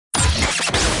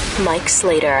Mike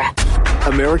Slater.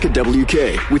 America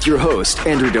WK with your host,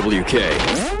 Andrew WK.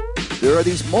 There are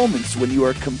these moments when you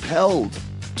are compelled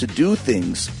to do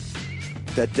things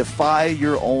that defy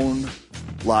your own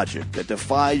logic, that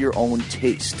defy your own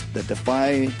taste, that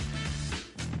defy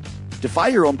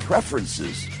your own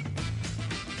preferences.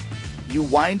 You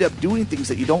wind up doing things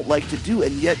that you don't like to do,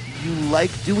 and yet you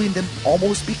like doing them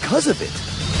almost because of it.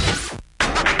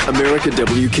 America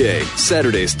WK,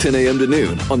 Saturdays 10 a.m. to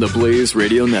noon on the Blaze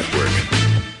Radio Network.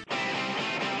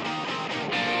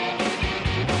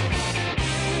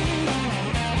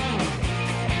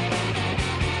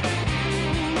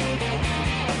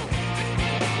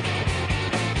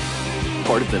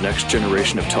 Part of the next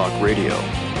generation of talk radio.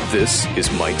 This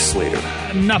is Mike Slater.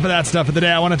 Enough of that stuff for the day.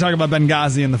 I want to talk about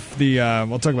Benghazi and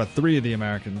we'll talk about 3 of the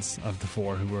Americans of the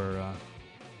 4 who were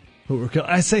killed.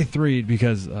 I say 3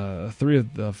 because 3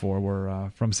 of the 4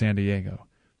 were from San Diego,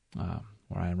 where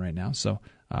I am right now. So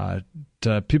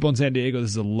to people in San Diego,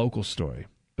 this is a local story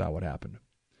about what happened.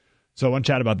 So I want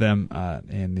to chat about them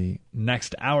in the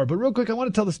next hour. But real quick, I want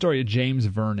to tell the story of James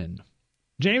Vernon.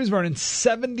 James Vernon,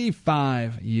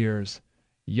 75 years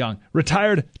young,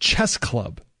 retired chess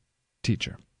club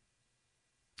teacher.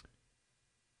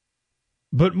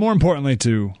 But more importantly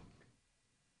to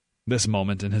this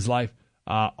moment in his life,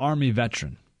 Army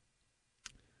veteran.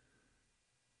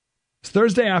 It's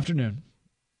Thursday afternoon,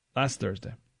 last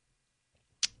Thursday,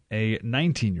 a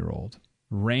 19-year-old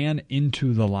ran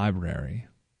into the library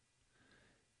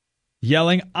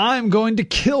yelling, "I'm going to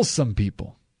kill some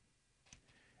people."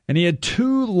 And he had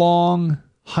 2 long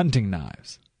hunting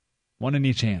knives, one in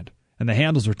each hand, and the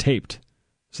handles were taped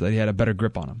so that he had a better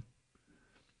grip on them.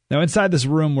 Now, inside this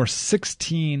room were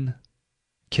 16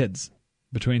 kids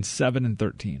between 7 and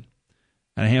 13,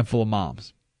 and a handful of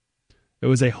moms. It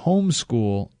was a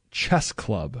homeschool chess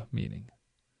club meeting.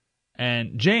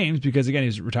 And James, because, again,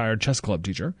 he's a retired chess club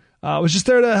teacher, was just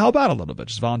there to help out a little bit,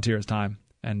 just volunteer his time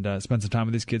and spend some time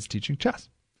with these kids teaching chess.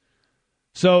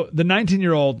 So the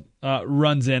 19-year-old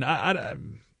runs in.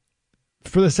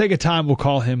 For the sake of time, we'll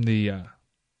call him the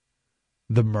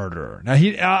murderer. Now,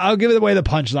 I'll give away the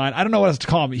punchline. I don't know what else to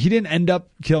call him. He didn't end up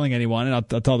killing anyone, and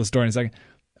I'll tell the story in a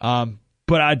second.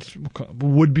 But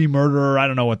would-be murderer, I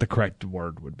don't know what the correct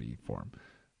word would be for him.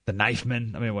 The knife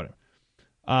man, I mean, whatever.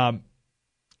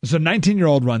 So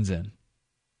 19-year-old runs in.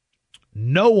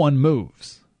 No one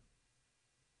moves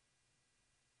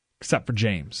except for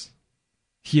James.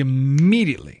 He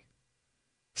immediately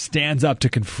stands up to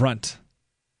confront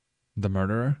the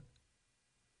murderer,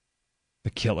 the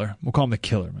killer. We'll call him the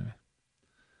killer, maybe.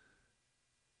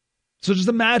 So just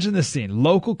imagine this scene.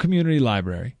 Local community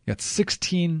library. You got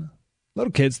 16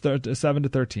 little kids, 7 to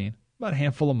 13, about a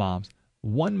handful of moms.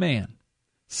 One man,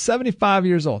 75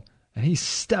 years old, and he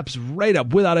steps right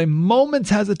up without a moment's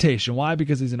hesitation. Why?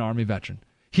 Because he's an Army veteran.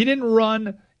 He didn't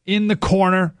run in the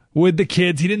corner with the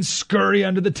kids. He didn't scurry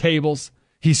under the tables.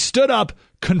 He stood up,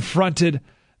 confronted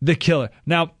the killer.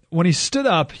 Now, when he stood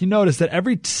up, he noticed that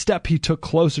every step he took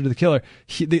closer to the killer,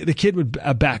 the kid would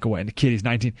back away. And the kid, he's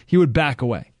 19, he would back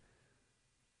away.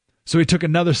 So he took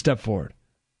another step forward.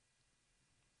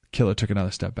 The killer took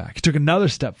another step back. He took another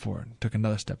step forward, took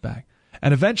another step back.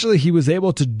 And eventually he was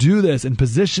able to do this and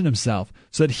position himself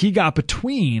so that he got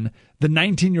between the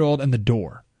 19-year-old and the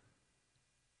door.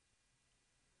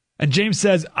 And James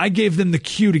says, I gave them the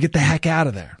cue to get the heck out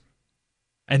of there.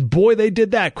 And boy, they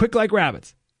did that, quick like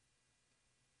rabbits.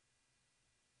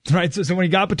 Right, so when he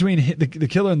got between the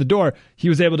killer and the door, he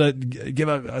was able to give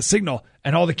a signal,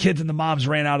 and all the kids and the moms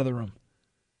ran out of the room.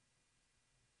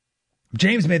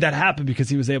 James made that happen because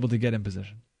he was able to get in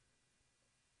position.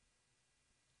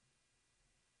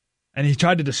 And he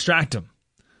tried to distract him.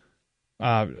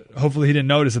 Hopefully he didn't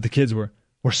notice that the kids were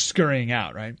scurrying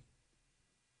out, right?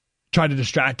 Tried to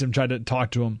distract him, tried to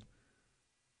talk to him,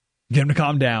 get him to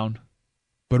calm down.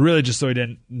 But really just so he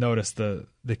didn't notice the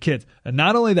kids. And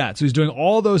not only that, so he's doing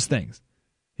all those things.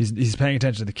 He's paying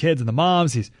attention to the kids and the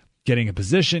moms. He's getting in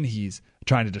position. He's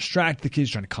trying to distract the kids,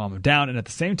 trying to calm them down. And at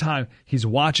the same time, he's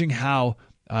watching how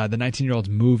the 19-year-old's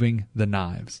moving the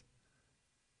knives.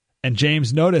 And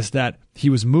James noticed that he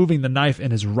was moving the knife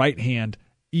in his right hand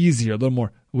easier, with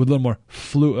a little more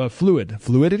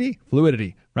fluidity,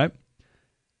 right?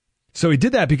 So he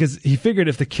did that because he figured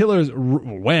if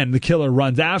when the killer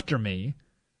runs after me,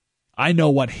 I know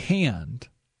what hand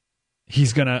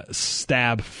he's going to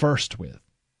stab first with.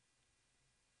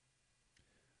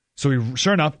 So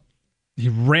sure enough, he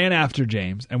ran after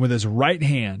James and with his right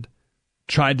hand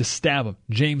tried to stab him.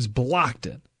 James blocked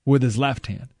it with his left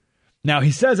hand. Now, he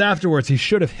says afterwards he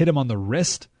should have hit him on the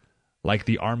wrist like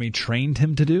the Army trained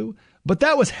him to do, but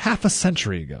that was half a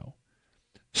century ago.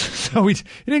 So he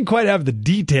didn't quite have the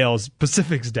details,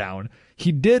 specifics down.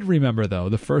 He did remember, though,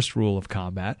 the first rule of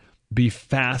combat: be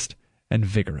fast and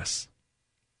vigorous.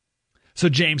 So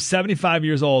James, 75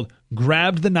 years old,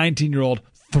 grabbed the 19-year-old,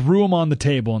 threw him on the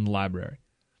table in the library.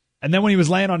 And then when he was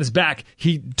laying on his back,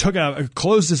 he took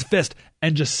closed his fist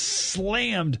and just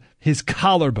slammed his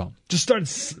collarbone. Just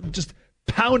started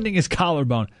pounding his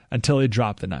collarbone until he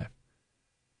dropped the knife.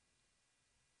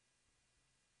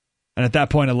 And at that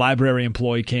point, a library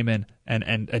employee came in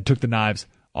and took the knives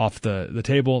off the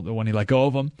table when he let go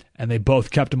of them, and they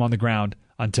both kept him on the ground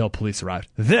until police arrived.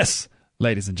 This,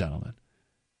 ladies and gentlemen,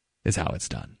 is how it's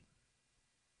done.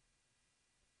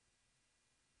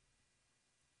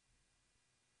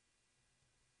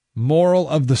 Moral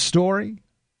of the story: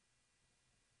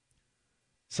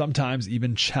 sometimes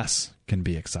even chess can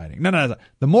be exciting. No.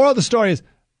 The moral of the story is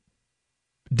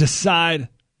decide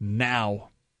now.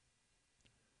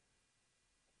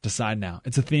 Decide now.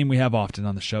 It's a theme we have often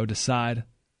on the show. Decide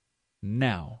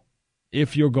now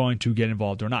if you're going to get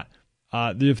involved or not.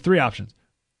 You have three options.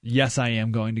 Yes, I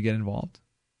am going to get involved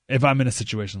if I'm in a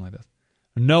situation like this.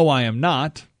 No, I am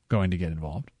not going to get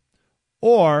involved.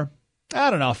 Or, I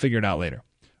don't know, I'll figure it out later.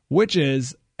 Which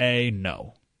is a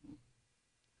no.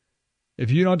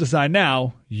 If you don't decide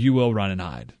now, you will run and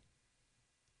hide.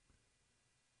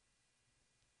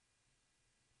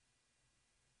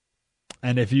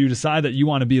 And if you decide that you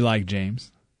want to be like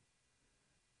James,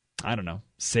 I don't know,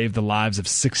 save the lives of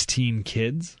 16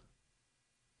 kids.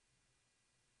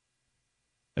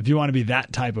 If you want to be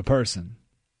that type of person,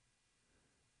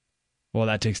 well,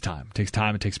 that takes time.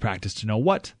 It takes practice to know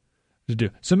what to do.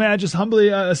 So may I just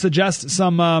humbly suggest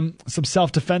some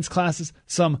self-defense classes,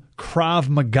 some Krav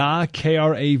Maga,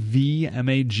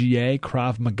 Kravmaga,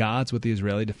 Krav Maga. It's what the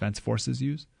Israeli Defense Forces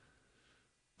use.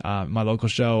 My local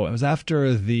show, it was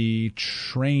after the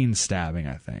train stabbing,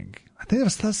 I think. There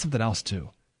was something else too.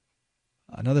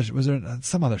 Was there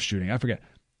some other shooting? I forget.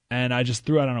 And I just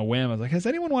threw out on a whim. I was like, does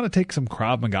anyone want to take some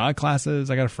Krav Maga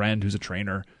classes? I got a friend who's a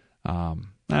trainer.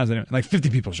 Like 50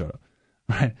 people showed up.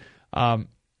 Right?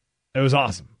 It was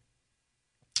awesome.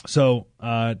 So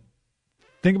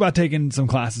think about taking some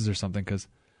classes or something, because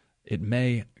it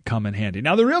may come in handy.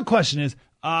 Now, the real question is,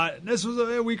 this was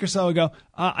a week or so ago.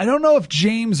 I don't know if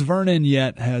James Vernon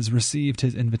yet has received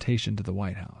his invitation to the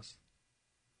White House.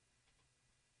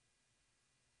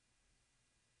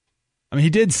 I mean, he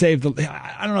did save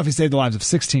I don't know if he saved the lives of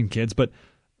 16 kids, but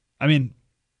I mean,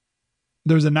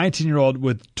 there was a 19-year-old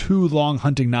with 2 long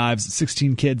hunting knives,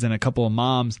 16 kids, and a couple of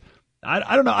moms.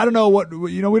 I don't know. I don't know what,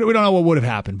 we don't know what would have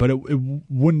happened, but it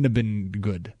wouldn't have been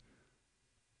good.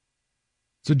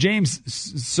 So James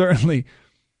certainly,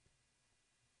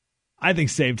 I think,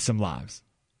 saved some lives.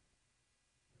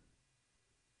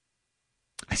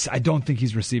 I don't think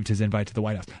he's received his invite to the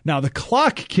White House. Now, the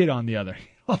clock kid, on the other,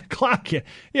 the clock kid,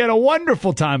 he had a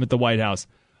wonderful time at the White House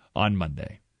on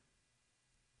Monday.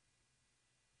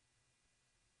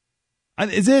 I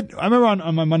remember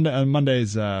on my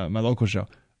Mondays, my local show,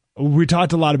 we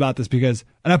talked a lot about this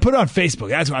and I put it on Facebook.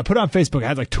 That's why I put it on Facebook. It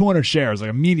had like 200 shares, like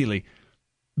immediately,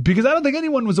 because I don't think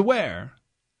anyone was aware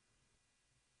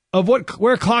of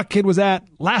where Clock Kid was at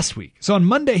last week. So on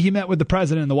Monday, he met with the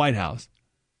president in the White House.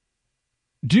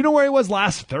 Do you know where he was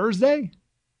last Thursday?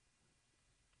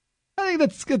 I think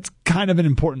that's kind of an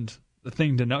important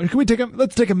thing to know.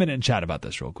 Let's take a minute and chat about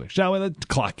this real quick, shall we? Let's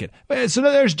Clock It. So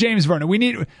there's James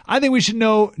Vernon. I think we should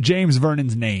know James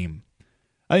Vernon's name.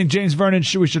 I think James Vernon,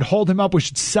 we should hold him up. We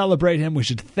should celebrate him. We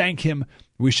should thank him.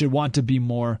 We should want to be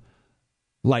more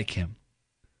like him.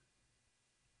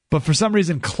 But for some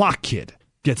reason, Clock Kid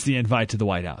gets the invite to the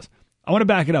White House. I want to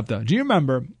back it up, though. Do you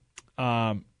remember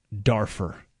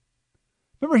Darfur?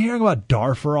 Remember hearing about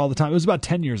Darfur all the time? It was about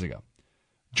 10 years ago.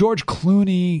 George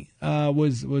Clooney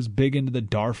was big into the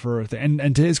Darfur thing,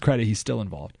 and to his credit, he's still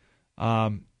involved.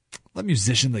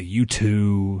 Musicians like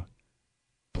U2,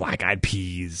 Black Eyed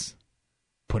Peas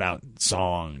put out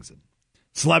songs, and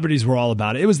celebrities were all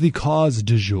about it. It was the cause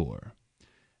du jour,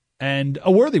 and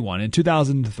a worthy one. In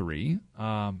 2003,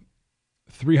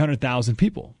 300,000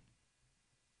 people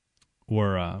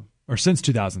or since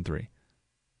 2003,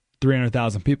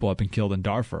 300,000 people have been killed in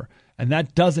Darfur. And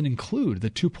that doesn't include the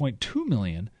 2.2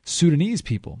 million Sudanese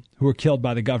people who were killed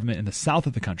by the government in the south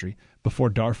of the country before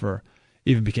Darfur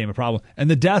even became a problem. And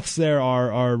the deaths there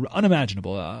are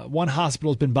unimaginable. One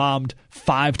hospital has been bombed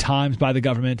 5 times by the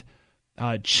government.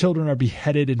 Children are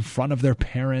beheaded in front of their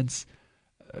parents.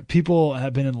 People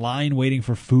have been in line waiting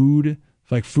for food,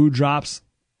 like food drops,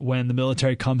 when the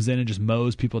military comes in and just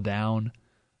mows people down.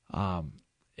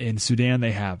 In Sudan,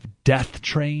 they have death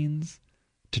trains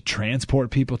to transport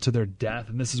people to their death.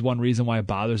 And this is one reason why it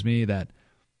bothers me that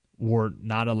were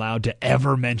not allowed to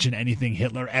ever mention anything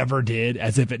Hitler ever did,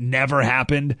 as if it never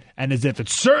happened, and as if it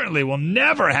certainly will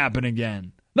never happen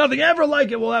again. Nothing ever like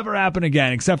it will ever happen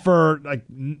again, except for like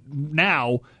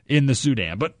now in the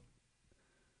Sudan. But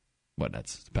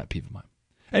that's a pet peeve of mine.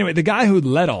 Anyway, the guy who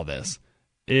led all this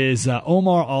is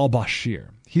Omar al-Bashir.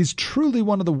 He's truly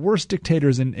one of the worst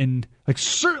dictators in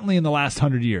certainly in the last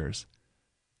 100 years.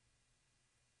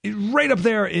 Right up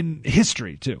there in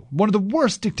history, too. One of the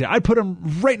worst dictators. I'd put him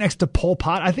right next to Pol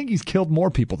Pot. I think he's killed more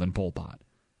people than Pol Pot.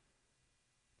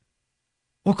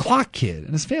 Well, Clock Kid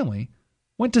and his family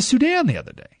went to Sudan the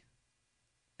other day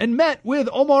and met with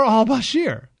Omar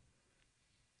al-Bashir.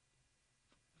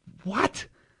 What?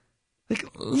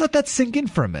 Let that sink in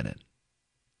for a minute.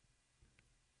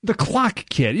 The Clock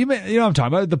Kid. You know what I'm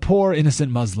talking about? The poor,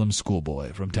 innocent Muslim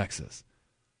schoolboy from Texas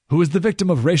who was the victim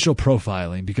of racial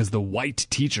profiling because the white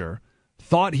teacher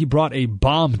thought he brought a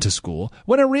bomb to school,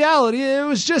 when in reality it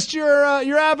was just your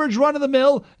average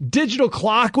run-of-the-mill digital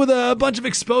clock with a bunch of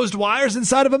exposed wires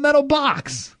inside of a metal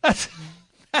box.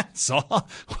 That's all.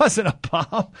 Wasn't a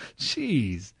bomb.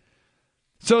 Jeez.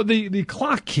 So the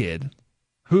Clock Kid,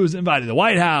 who's invited to the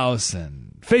White House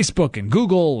and Facebook and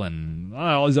Google and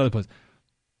all these other places,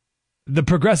 the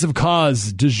progressive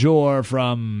cause du jour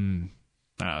from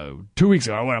 2 weeks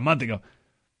ago, or a month ago,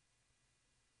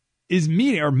 is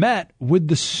met with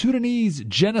the Sudanese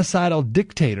genocidal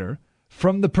dictator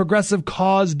from the progressive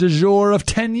cause du jour of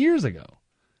 10 years ago.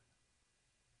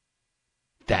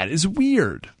 That is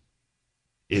weird,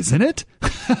 isn't it?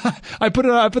 I put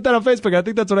that on Facebook. I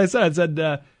think that's what I said.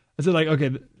 I said like,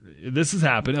 okay, this is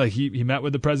happening. Like he met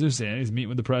with the president of Sudan. He's meeting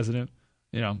with the president,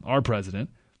 our president.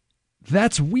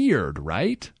 That's weird,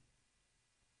 right?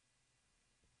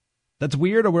 That's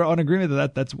weird, or we're on agreement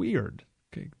that that's weird.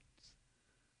 Okay.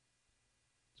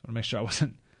 Just want to make sure I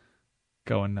wasn't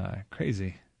going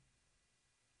crazy.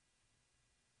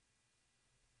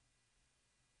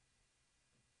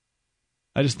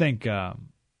 I just think I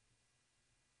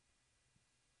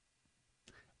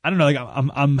don't know. Like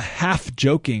I'm half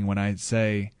joking when I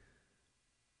say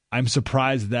I'm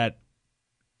surprised that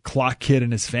Clock Kid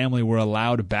and his family were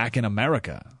allowed back in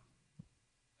America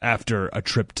after a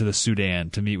trip to the Sudan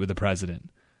to meet with the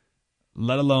president,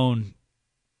 let alone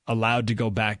allowed to go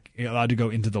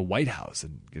into the White House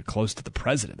and get close to the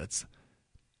president.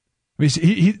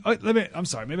 I'm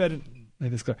sorry, maybe I didn't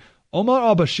make this clear. Omar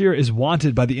al-Bashir is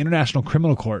wanted by the International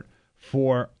Criminal Court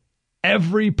for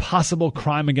every possible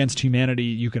crime against humanity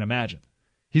you can imagine.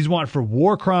 He's wanted for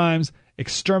war crimes,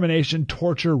 extermination,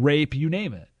 torture, rape, you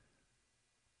name it.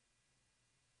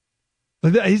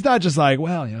 He's not just like,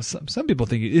 well, some people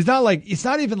think it's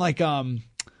not even like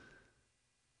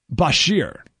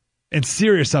Bashir in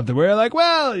Syria or something where you're like,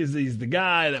 well, he's the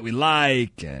guy that we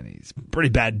like and he's a pretty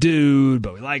bad dude,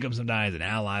 but we like him sometimes, an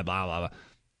ally, blah, blah, blah.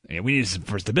 And we need some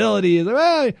for stability. Like,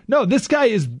 well, no, this guy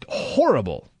is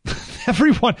horrible.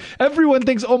 Everyone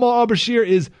thinks Omar al-Bashir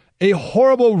is a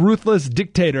horrible, ruthless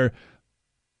dictator,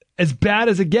 as bad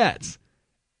as it gets.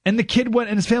 And the kid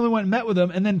went and his family went and met with him,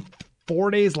 and then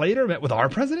 4 days later met with our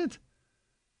president?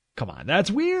 Come on, that's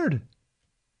weird.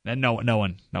 And no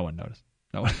one noticed.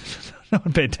 No one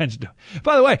paid attention to it.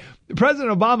 By the way,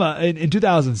 President Obama in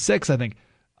 2006, I think,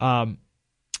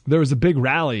 there was a big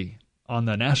rally on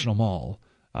the National Mall,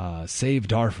 Save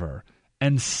Darfur,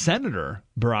 and Senator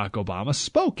Barack Obama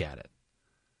spoke at it.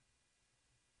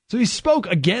 So he spoke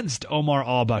against Omar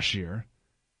al-Bashir.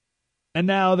 And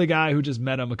now the guy who just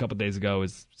met him a couple days ago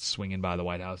is swinging by the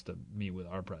White House to meet with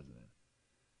our president.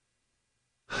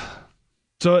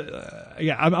 So,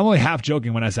 I'm only half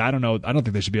joking when I say I don't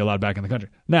think they should be allowed back in the country.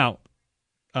 Now,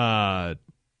 the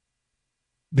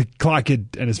Clock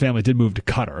Kid and his family did move to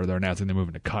Qatar. They're announcing they're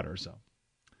moving to Qatar, so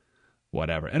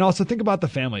whatever. And also think about the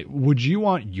family. Would you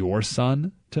want your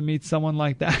son to meet someone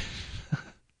like that?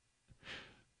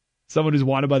 Someone who's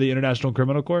wanted by the International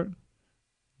Criminal Court?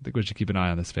 I think we should keep an eye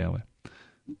on this family.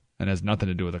 And it has nothing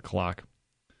to do with a clock.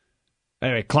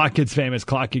 Anyway, Clock Kid's famous.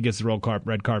 Clock Kid gets the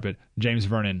red carpet. James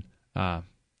Vernon,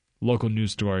 local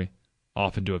news story,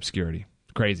 off into obscurity.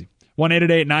 Crazy.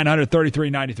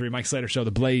 1-888-900-3393. Mike Slater Show, the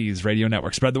Blaze Radio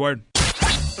Network. Spread the word.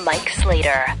 Mike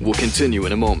Slater. We'll continue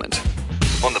in a moment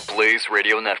on the Blaze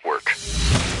Radio Network.